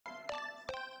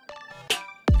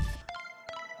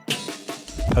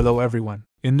Hello everyone.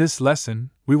 In this lesson,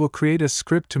 we will create a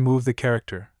script to move the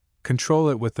character, control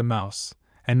it with the mouse,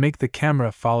 and make the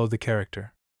camera follow the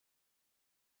character.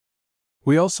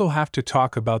 We also have to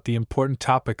talk about the important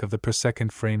topic of the per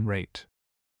second frame rate.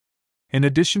 In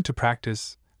addition to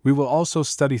practice, we will also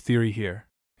study theory here.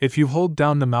 If you hold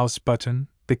down the mouse button,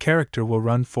 the character will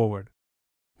run forward.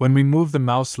 When we move the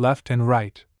mouse left and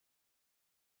right,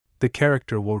 the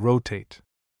character will rotate.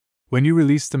 When you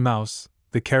release the mouse,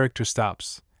 the character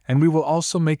stops, and we will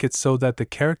also make it so that the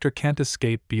character can't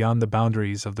escape beyond the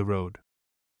boundaries of the road.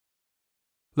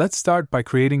 Let's start by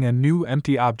creating a new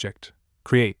empty object.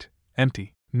 Create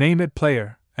empty, name it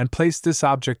player, and place this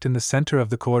object in the center of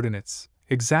the coordinates,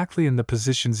 exactly in the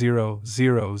position 0,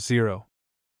 0, 0.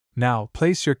 Now,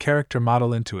 place your character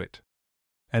model into it.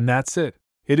 And that's it.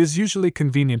 It is usually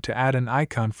convenient to add an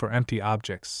icon for empty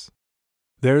objects.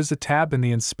 There is a tab in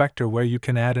the inspector where you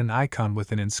can add an icon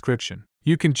with an inscription.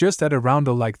 You can just add a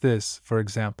roundel like this, for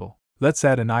example. Let's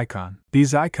add an icon.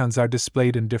 These icons are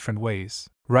displayed in different ways.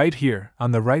 Right here,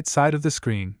 on the right side of the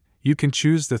screen, you can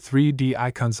choose the 3D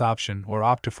icons option or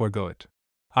opt to forego it.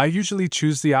 I usually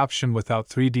choose the option without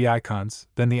 3D icons,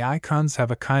 then the icons have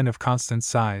a kind of constant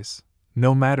size,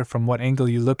 no matter from what angle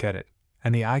you look at it,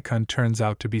 and the icon turns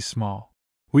out to be small.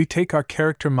 We take our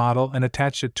character model and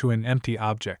attach it to an empty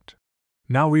object.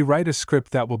 Now we write a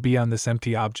script that will be on this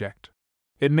empty object.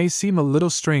 It may seem a little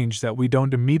strange that we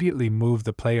don't immediately move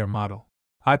the player model.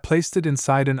 I placed it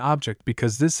inside an object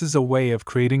because this is a way of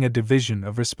creating a division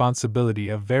of responsibility,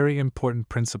 a very important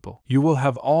principle. You will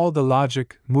have all the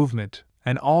logic, movement,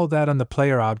 and all that on the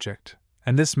player object,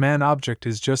 and this man object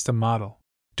is just a model.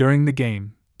 During the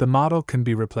game, the model can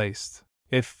be replaced.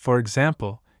 If, for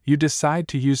example, you decide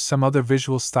to use some other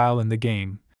visual style in the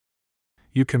game,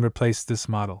 you can replace this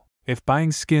model. If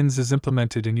buying skins is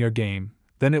implemented in your game,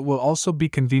 then it will also be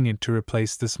convenient to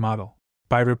replace this model.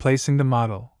 By replacing the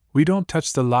model, we don't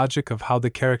touch the logic of how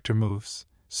the character moves,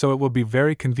 so it will be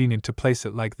very convenient to place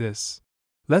it like this.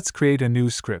 Let's create a new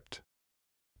script.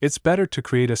 It's better to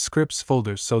create a scripts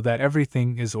folder so that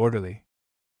everything is orderly.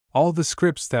 All the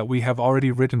scripts that we have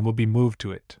already written will be moved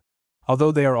to it.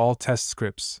 Although they are all test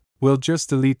scripts, we'll just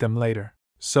delete them later.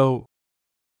 So,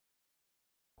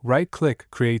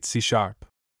 right-click, create C#.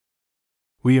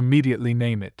 We immediately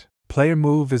name it. Player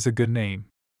move is a good name.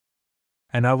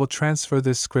 And I will transfer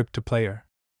this script to player.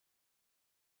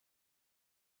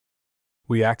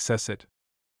 We access it.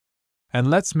 And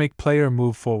let's make player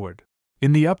move forward.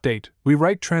 In the update, we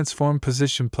write transform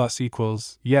position plus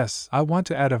equals, yes, I want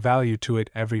to add a value to it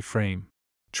every frame.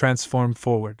 Transform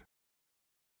forward.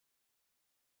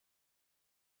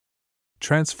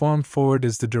 Transform forward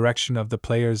is the direction of the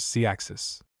player's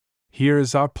z-axis. Here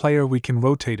is our player, we can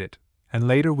rotate it, and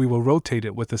later we will rotate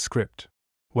it with the script.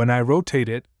 When I rotate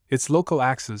it, its local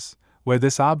axis, where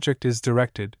this object is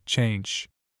directed, change.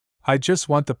 I just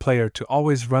want the player to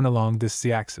always run along this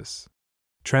z-axis.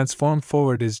 Transform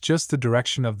forward is just the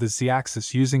direction of the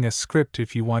z-axis using a script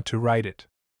if you want to write it.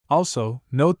 Also,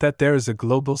 note that there is a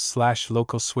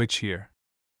global/local switch here.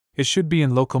 It should be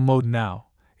in local mode now.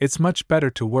 It's much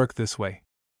better to work this way.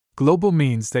 Global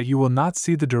means that you will not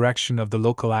see the direction of the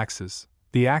local axis.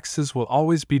 The axis will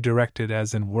always be directed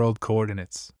as in world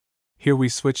coordinates. Here we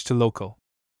switch to local.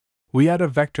 We add a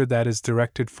vector that is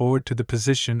directed forward to the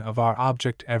position of our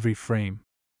object every frame.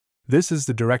 This is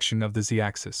the direction of the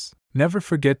z-axis. Never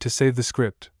forget to save the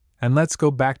script, and let's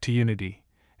go back to Unity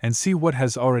and see what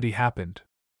has already happened.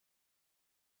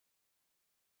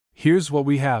 Here's what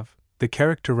we have. The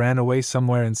character ran away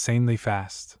somewhere insanely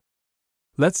fast.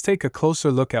 Let's take a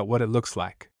closer look at what it looks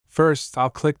like. First, I'll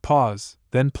click pause,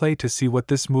 then play to see what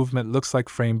this movement looks like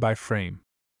frame by frame.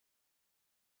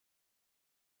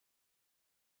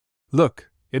 Look,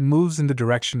 it moves in the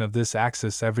direction of this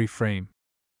axis every frame.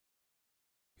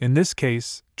 In this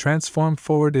case, transform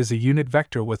forward is a unit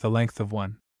vector with a length of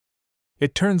 1.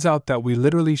 It turns out that we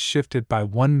literally shifted by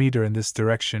 1 meter in this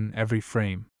direction every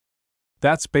frame.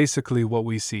 That's basically what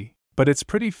we see. But it's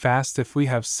pretty fast. If we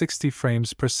have 60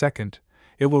 frames per second,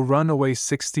 it will run away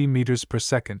 60 meters per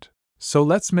second. So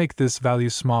let's make this value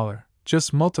smaller.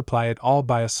 Just multiply it all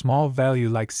by a small value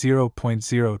like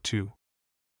 0.02.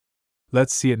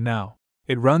 Let's see it now.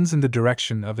 It runs in the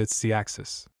direction of its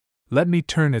z-axis. Let me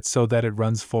turn it so that it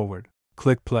runs forward.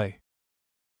 Click play.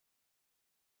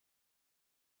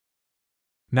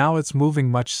 Now it's moving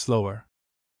much slower.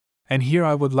 And here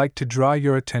I would like to draw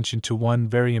your attention to one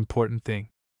very important thing.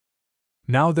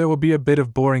 Now there will be a bit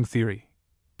of boring theory,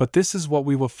 but this is what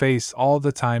we will face all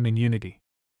the time in Unity.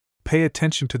 Pay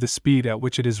attention to the speed at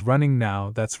which it is running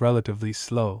now. That's relatively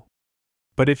slow.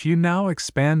 But if you now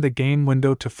expand the game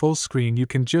window to full screen, you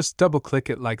can just double-click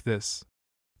it like this.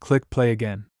 click play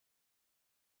again.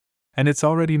 And it's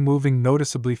already moving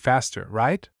noticeably faster,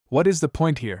 right? What is the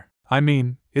point here? I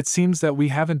mean, it seems that we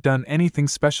haven't done anything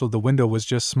special. The window was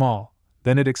just small,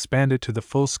 then it expanded to the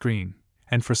full screen,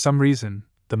 and for some reason,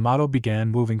 the model began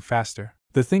moving faster.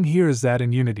 The thing here is that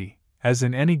in Unity, as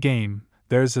in any game,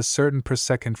 there's a certain per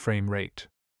second frame rate.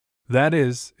 That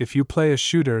is, if you play a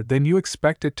shooter, then you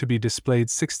expect it to be displayed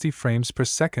 60 frames per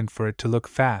second for it to look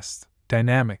fast,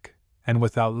 dynamic, and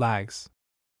without lags.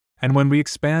 And when we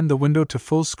expand the window to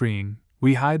full screen,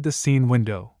 we hide the scene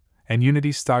window, and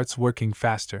Unity starts working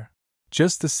faster.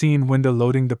 Just the scene window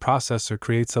loading the processor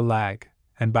creates a lag,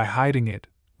 and by hiding it,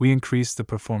 we increase the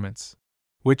performance.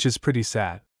 Which is pretty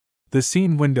sad. The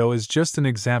scene window is just an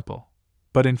example,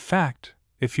 but in fact,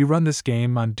 if you run this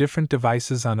game on different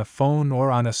devices on a phone or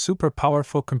on a super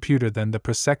powerful computer, then the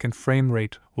per second frame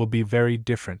rate will be very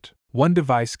different. One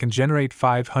device can generate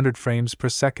 500 frames per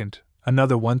second,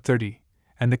 another 130,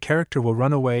 and the character will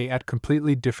run away at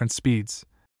completely different speeds,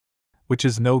 which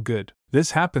is no good.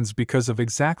 This happens because of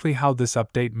exactly how this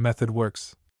update method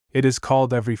works. It is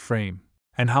called every frame,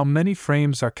 and how many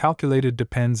frames are calculated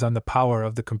depends on the power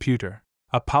of the computer.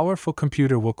 A powerful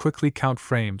computer will quickly count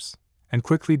frames, and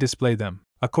quickly display them.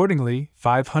 Accordingly,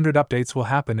 500 updates will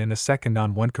happen in a second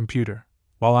on one computer,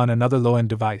 while on another low-end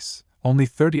device, only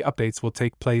 30 updates will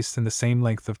take place in the same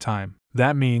length of time.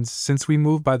 That means, since we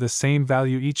move by the same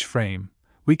value each frame,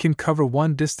 we can cover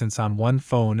one distance on one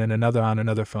phone and another on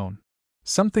another phone.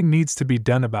 Something needs to be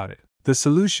done about it. The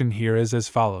solution here is as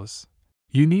follows.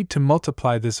 You need to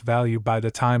multiply this value by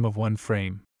the time of one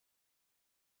frame.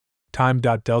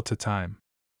 Time.delta time.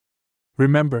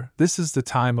 Remember, this is the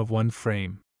time of one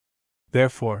frame.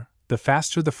 Therefore, the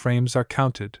faster the frames are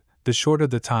counted, the shorter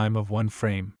the time of one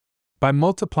frame. By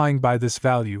multiplying by this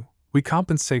value, we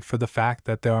compensate for the fact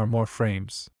that there are more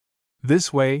frames.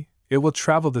 This way, it will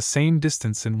travel the same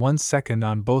distance in 1 second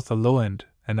on both a low-end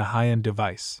and a high-end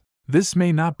device. This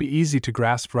may not be easy to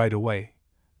grasp right away,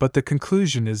 but the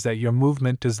conclusion is that your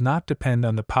movement does not depend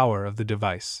on the power of the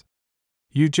device.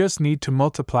 You just need to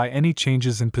multiply any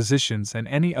changes in positions and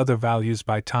any other values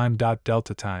by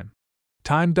time.delta time.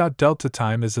 Time.delta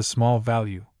time is a small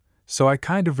value, so I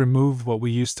kind of removed what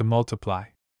we used to multiply.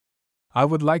 I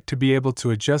would like to be able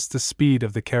to adjust the speed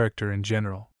of the character in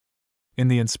general. In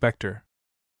the inspector,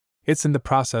 it's in the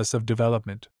process of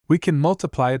development. We can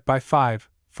multiply it by 5,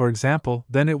 for example,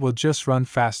 then it will just run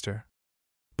faster.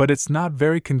 But it's not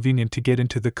very convenient to get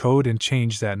into the code and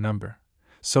change that number.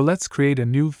 So let's create a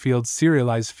new field,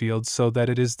 serialize field, so that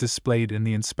it is displayed in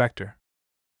the inspector.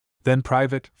 Then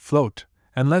private, float,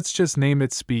 and let's just name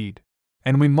it speed.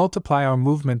 And we multiply our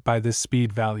movement by this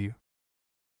speed value.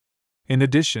 In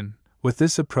addition, with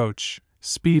this approach,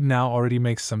 speed now already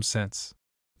makes some sense.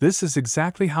 This is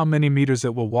exactly how many meters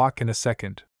it will walk in a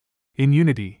second. In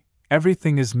Unity,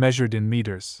 everything is measured in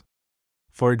meters.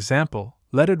 For example,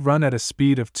 let it run at a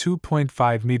speed of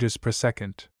 2.5 meters per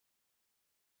second.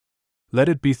 Let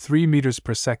it be 3 meters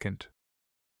per second.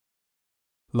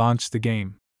 Launch the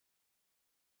game.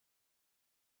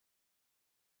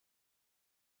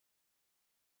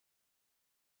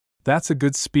 That's a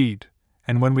good speed,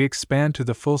 and when we expand to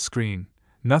the full screen,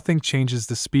 nothing changes,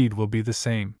 the speed will be the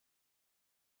same.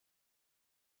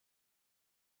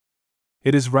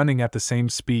 It is running at the same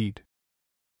speed.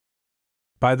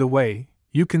 By the way,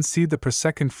 you can see the per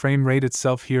second frame rate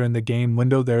itself here in the game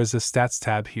window. There is a stats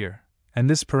tab here, and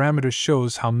this parameter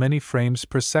shows how many frames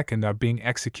per second are being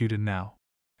executed now.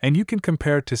 And you can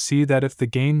compare to see that if the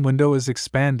game window is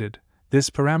expanded, this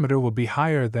parameter will be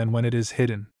higher than when it is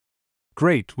hidden.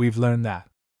 Great, we've learned that.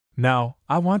 Now,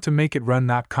 I want to make it run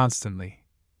not constantly,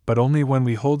 but only when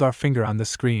we hold our finger on the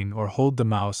screen or hold the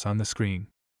mouse on the screen.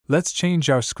 Let's change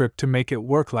our script to make it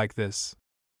work like this.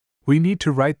 We need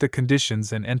to write the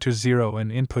conditions and enter 0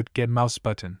 and input get mouse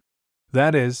button.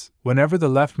 That is, whenever the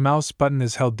left mouse button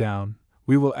is held down,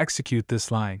 we will execute this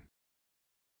line.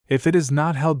 If it is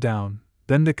not held down,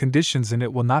 then the conditions in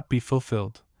it will not be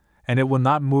fulfilled, and it will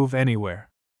not move anywhere.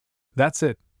 That's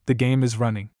it, the game is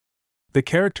running. The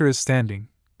character is standing,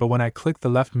 but when I click the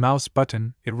left mouse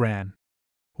button, it ran.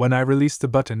 When I released the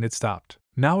button, it stopped.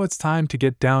 Now it's time to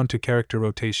get down to character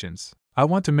rotations. I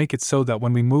want to make it so that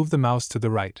when we move the mouse to the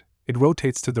right, it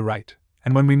rotates to the right,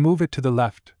 and when we move it to the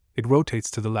left, it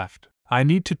rotates to the left. I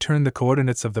need to turn the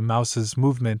coordinates of the mouse's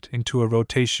movement into a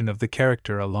rotation of the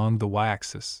character along the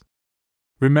y-axis.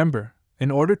 Remember,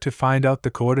 in order to find out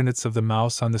the coordinates of the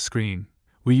mouse on the screen,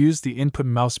 we use the input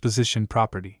mouse position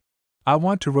property. I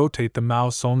want to rotate the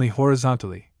mouse only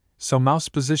horizontally, so mouse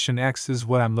position X is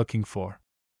what I'm looking for.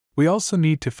 We also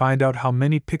need to find out how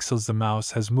many pixels the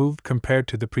mouse has moved compared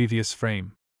to the previous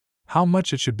frame. how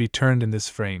much it should be turned in this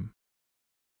frame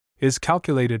is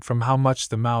calculated from how much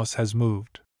the mouse has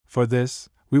moved. For this,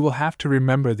 we will have to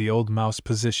remember the old mouse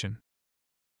position.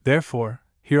 Therefore,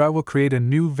 here I will create a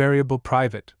new variable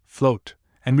private, float,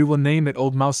 and we will name it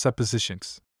old mouse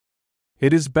suppositions.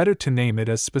 It is better to name it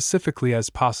as specifically as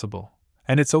possible,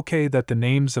 and it's okay that the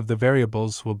names of the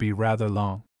variables will be rather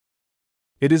long.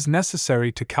 It is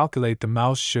necessary to calculate the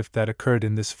mouse shift that occurred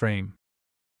in this frame.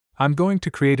 I'm going to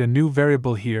create a new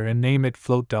variable here and name it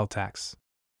float deltax.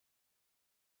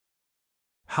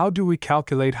 How do we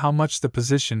calculate how much the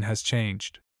position has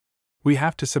changed? We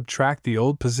have to subtract the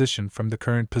old position from the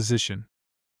current position.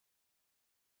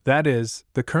 That is,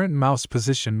 the current mouse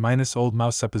position minus old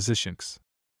mouse suppositions.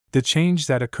 The change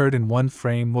that occurred in one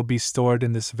frame will be stored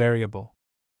in this variable.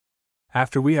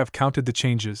 After we have counted the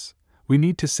changes, we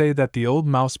need to say that the old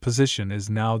mouse position is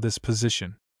now this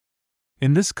position.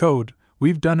 In this code,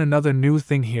 we've done another new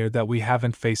thing here that we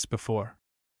haven't faced before.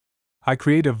 I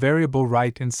create a variable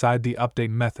right inside the update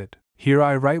method. Here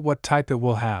I write what type it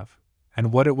will have,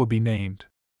 and what it will be named.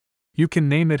 You can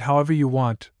name it however you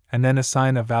want, and then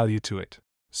assign a value to it.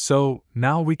 So,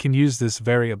 now we can use this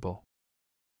variable.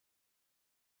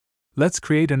 Let's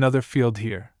create another field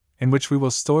here, in which we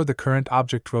will store the current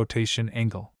object rotation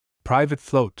angle. Private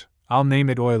float, I'll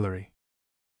name it Eulery.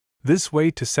 This way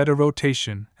to set a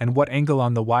rotation and what angle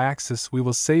on the y-axis we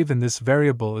will save in this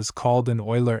variable is called an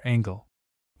Euler angle.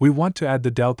 We want to add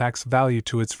the deltax value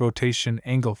to its rotation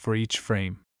angle for each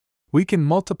frame. We can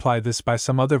multiply this by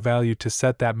some other value to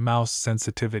set that mouse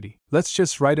sensitivity. Let's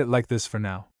just write it like this for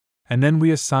now. And then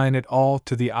we assign it all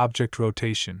to the object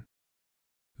rotation.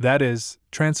 That is,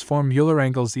 transform Euler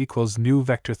angles equals new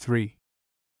vector 3.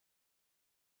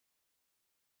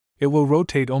 It will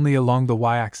rotate only along the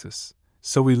y-axis,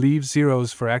 so we leave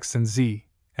zeros for x and z,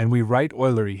 and we write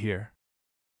Eulery here.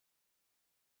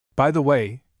 By the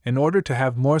way, in order to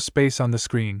have more space on the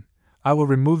screen, I will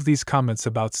remove these comments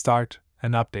about start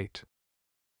and update.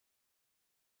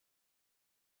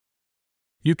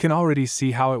 You can already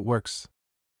see how it works.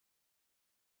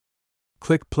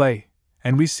 Click play,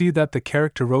 and we see that the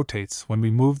character rotates when we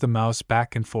move the mouse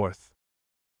back and forth.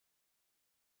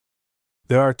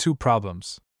 There are two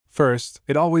problems. First,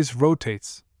 it always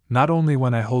rotates, not only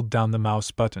when I hold down the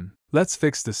mouse button. Let's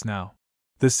fix this now.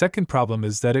 The second problem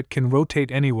is that it can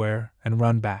rotate anywhere and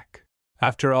run back.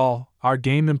 After all, our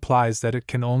game implies that it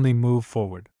can only move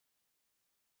forward.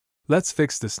 Let's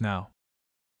fix this now.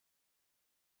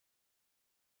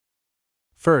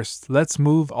 First, let's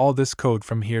move all this code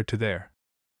from here to there.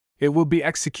 It will be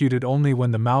executed only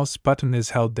when the mouse button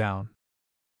is held down.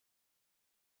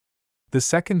 The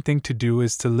second thing to do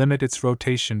is to limit its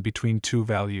rotation between two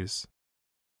values.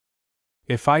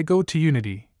 If I go to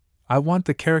Unity, I want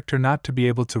the character not to be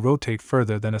able to rotate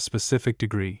further than a specific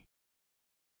degree.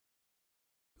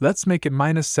 Let's make it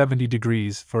minus 70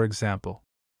 degrees, for example.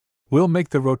 We'll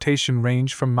make the rotation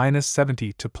range from minus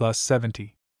 70 to plus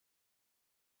 70.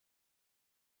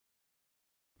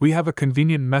 We have a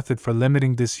convenient method for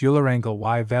limiting this Euler angle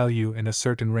y value in a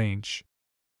certain range.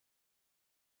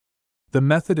 The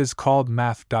method is called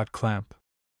math.clamp.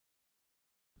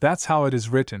 That's how it is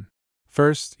written.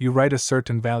 First, you write a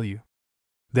certain value.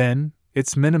 Then,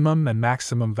 its minimum and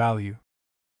maximum value.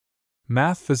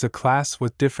 Math is a class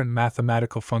with different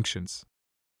mathematical functions.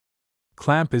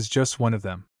 Clamp is just one of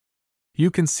them. You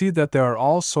can see that there are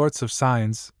all sorts of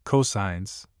sines,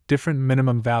 cosines, different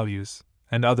minimum values,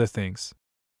 and other things.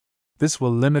 This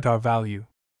will limit our value.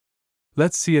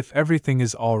 Let's see if everything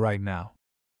is all right now.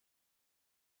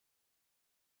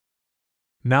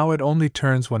 Now it only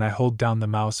turns when I hold down the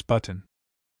mouse button.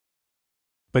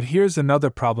 But here's another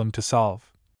problem to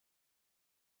solve.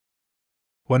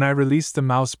 When I release the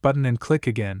mouse button and click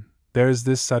again, there is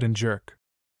this sudden jerk.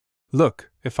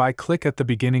 Look, if I click at the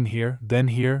beginning here, then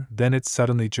it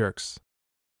suddenly jerks.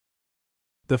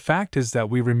 The fact is that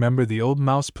we remember the old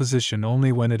mouse position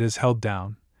only when it is held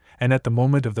down, and at the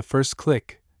moment of the first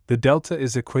click, the delta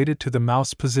is equated to the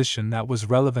mouse position that was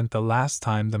relevant the last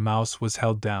time the mouse was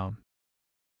held down.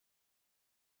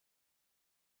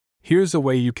 Here's a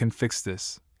way you can fix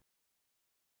this.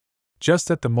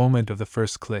 Just at the moment of the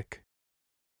first click.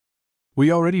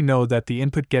 We already know that the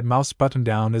input get mouse button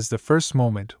down is the first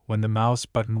moment when the mouse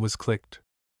button was clicked.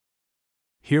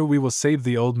 Here we will save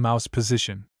the old mouse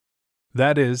position.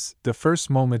 That is, the first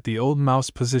moment the old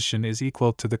mouse position is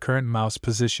equal to the current mouse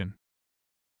position.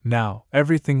 Now,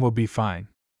 everything will be fine.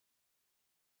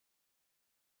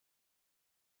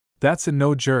 That's it,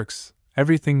 no jerks,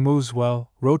 everything moves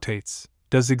well, rotates,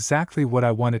 does exactly what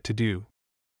I want it to do.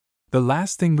 The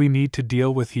last thing we need to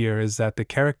deal with here is that the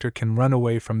character can run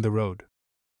away from the road.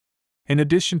 In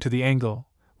addition to the angle,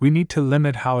 we need to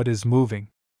limit how it is moving.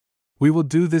 We will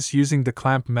do this using the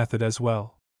clamp method as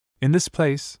well. In this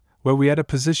place, where we add a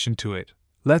position to it,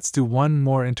 let's do one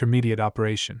more intermediate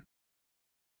operation.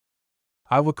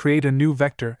 I will create a new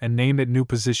vector and name it new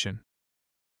position.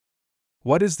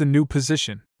 What is the new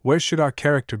position? Where should our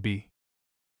character be?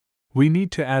 We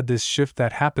need to add this shift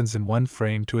that happens in one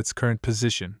frame to its current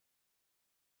position.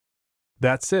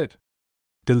 That's it.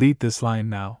 Delete this line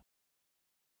now.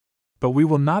 But we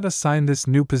will not assign this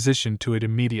new position to it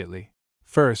immediately.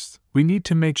 First, we need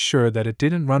to make sure that it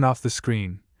didn't run off the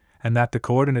screen, and that the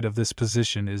coordinate of this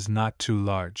position is not too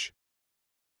large.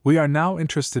 We are now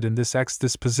interested in this x.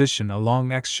 This position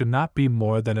along x should not be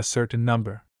more than a certain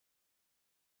number.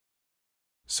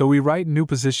 So we write new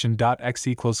position.x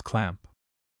equals clamp.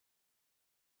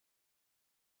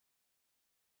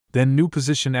 Then new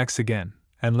position x again,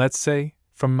 and let's say,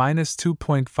 from minus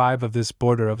 2.5 of this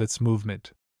border of its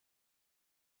movement.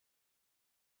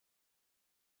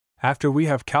 After we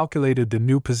have calculated the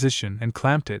new position and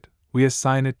clamped it, we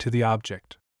assign it to the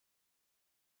object.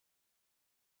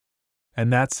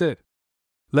 And that's it.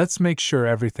 Let's make sure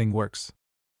everything works.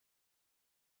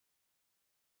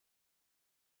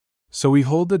 So we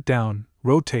hold it down,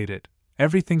 rotate it,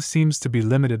 everything seems to be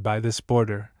limited by this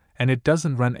border, and it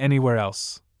doesn't run anywhere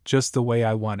else, just the way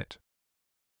I want it.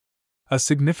 A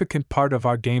significant part of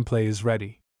our gameplay is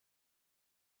ready.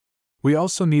 We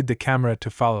also need the camera to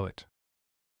follow it.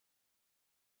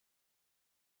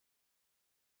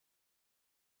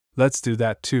 Let's do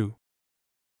that too.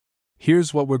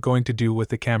 Here's what we're going to do with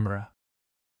the camera.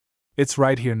 It's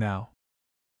right here now.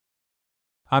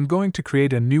 I'm going to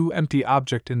create a new empty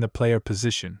object in the player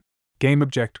position.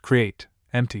 GameObject create,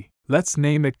 empty. Let's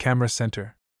name it Camera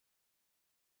Center.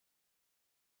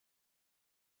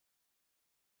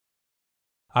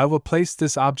 I will place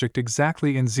this object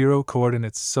exactly in 0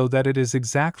 coordinates so that it is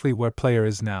exactly where player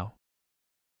is now.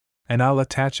 And I'll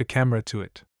attach a camera to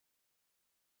it.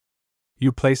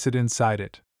 You place it inside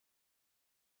it.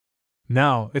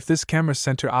 Now, if this camera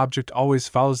center object always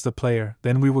follows the player,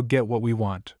 then we will get what we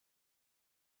want.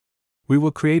 We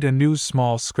will create a new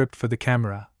small script for the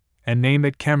camera, and name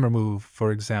it CameraMove,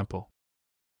 for example.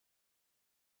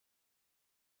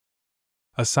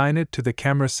 Assign it to the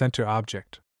camera center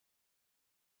object.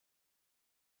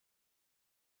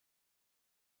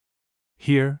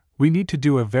 Here, we need to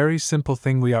do a very simple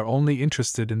thing. We are only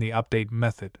interested in the update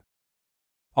method.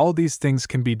 All these things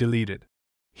can be deleted.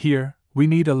 Here, we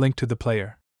need a link to the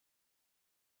player.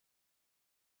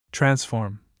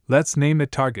 Transform. Let's name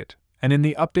it target, and in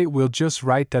the update we'll just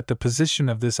write that the position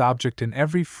of this object in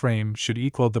every frame should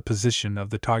equal the position of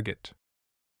the target.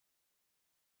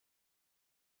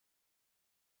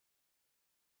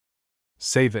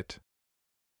 Save it.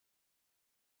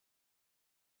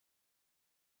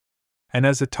 And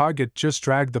as a target, just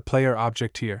drag the player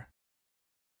object here.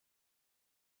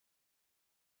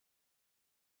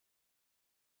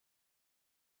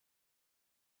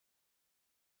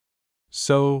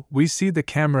 So, we see the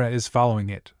camera is following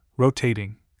it,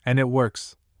 rotating, and it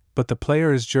works, but the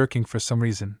player is jerking for some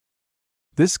reason.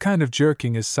 This kind of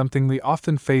jerking is something we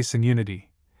often face in Unity,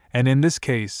 and in this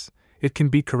case, it can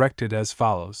be corrected as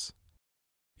follows.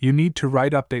 You need to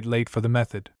write update late for the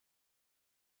method.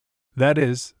 That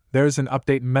is, there's an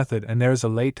update method and there's a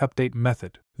late update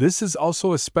method. This is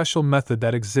also a special method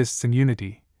that exists in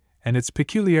Unity, and its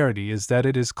peculiarity is that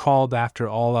it is called after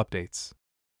all updates.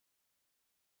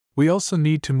 We also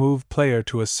need to move player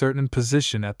to a certain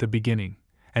position at the beginning,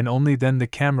 and only then the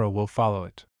camera will follow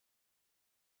it.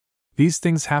 These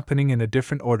things happening in a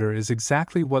different order is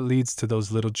exactly what leads to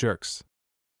those little jerks.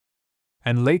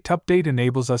 And late update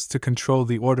enables us to control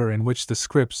the order in which the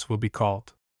scripts will be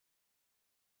called.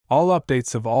 All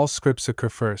updates of all scripts occur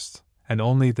first, and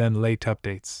only then late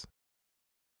updates.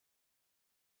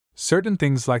 Certain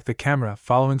things like the camera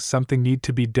following something need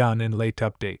to be done in late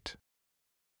update.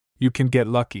 You can get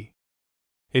lucky.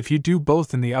 If you do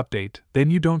both in the update,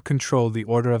 then you don't control the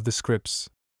order of the scripts.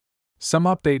 Some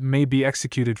update may be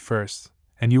executed first,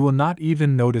 and you will not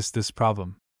even notice this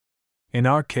problem. In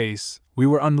our case, we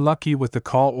were unlucky with the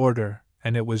call order,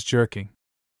 and it was jerking.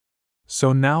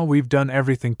 So now we've done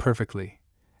everything perfectly,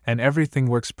 and everything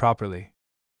works properly.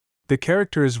 The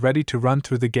character is ready to run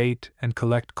through the gate and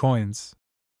collect coins.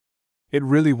 It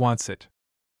really wants it.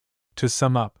 To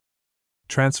sum up,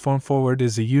 transform forward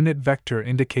is a unit vector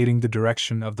indicating the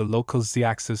direction of the local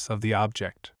z-axis of the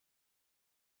object.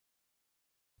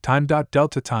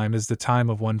 Time.delta time is the time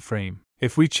of one frame.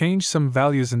 If we change some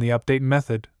values in the update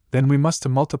method, then we must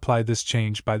multiply this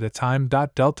change by the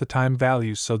time.delta time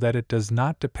value so that it does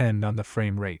not depend on the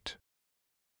frame rate.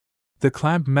 The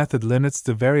clamp method limits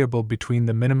the variable between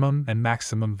the minimum and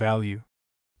maximum value.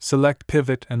 Select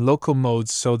pivot and local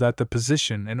modes so that the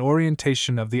position and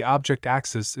orientation of the object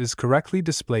axis is correctly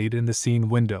displayed in the scene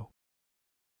window.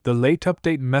 The late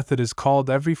update method is called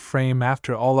every frame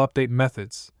after all update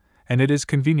methods, and it is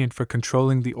convenient for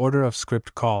controlling the order of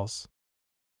script calls.